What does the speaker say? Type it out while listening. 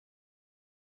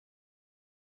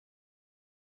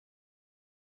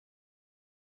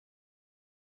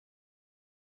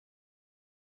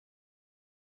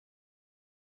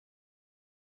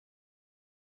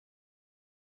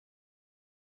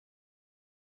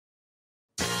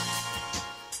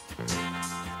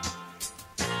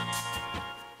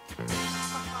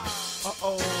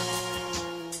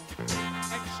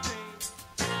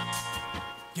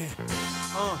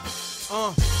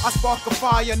I spark a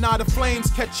fire, now the flames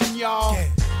catching y'all.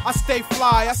 I stay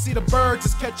fly, I see the birds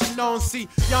is catching on. See,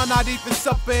 y'all not even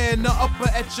supper in the upper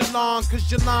echelon, cause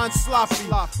your line's sloppy,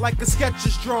 like a sketch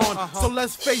is drawn. So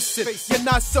let's face it, you're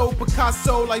not so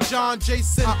Picasso like John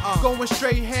Jason. Going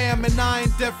straight ham and I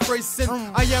ain't death racing.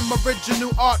 I am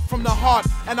original art from the heart,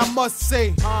 and I must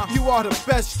say, you are the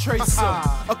best tracer.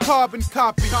 A carbon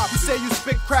copy. You say you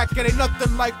spit crack, it ain't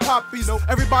nothing like poppies.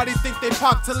 Everybody think they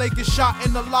pop till they get shot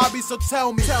in the lobby. So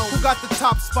tell me, who got the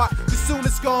top spot? Cause soon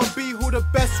it's gonna be who the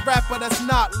best rapper that's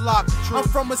not locked. I'm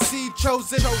from a seed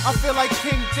chosen. I feel like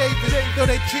King David, though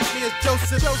they treat me as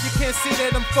Joseph. You can't see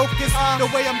that I'm focused the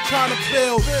way I'm trying to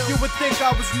build. You would think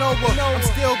I was Noah. I'm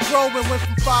still growing, went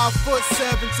from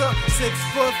 5'7" to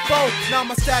 6'4". Now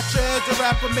my stature as a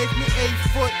rapper make me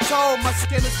 8 foot tall. My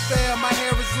skin is fair, my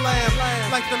hair is lamb.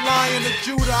 Like the Lion of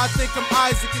Judah, I think I'm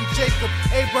Isaac and Jacob,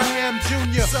 Abraham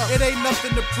Jr. It ain't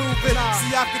nothing to prove it.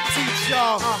 See, I can teach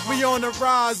y'all. We on the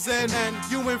rise and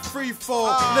you in free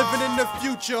fall. Living in the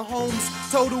future, Holmes,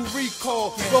 total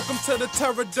recall. Welcome to the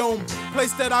Terror Dome,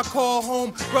 place that I call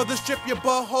home. Brothers, strip your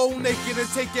butthole naked and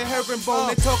take your herringbone.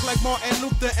 They talk like Martin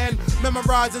Luther and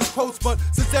memorize his quotes, but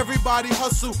since everybody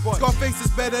hustle, Scarface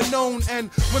is better known. And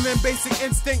women basic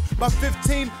instinct by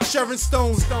 15, Sharon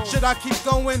Stone. Should I keep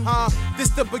going? This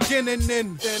the beginning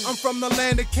then. I'm from the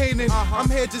land of Canaan. I'm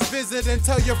here just visiting.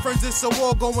 Tell your friends it's a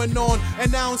war going on,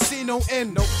 and I don't see no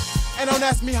end. And don't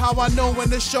ask me how I know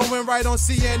when it's showing right on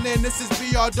CNN. This is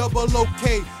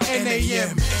BROOKNAM.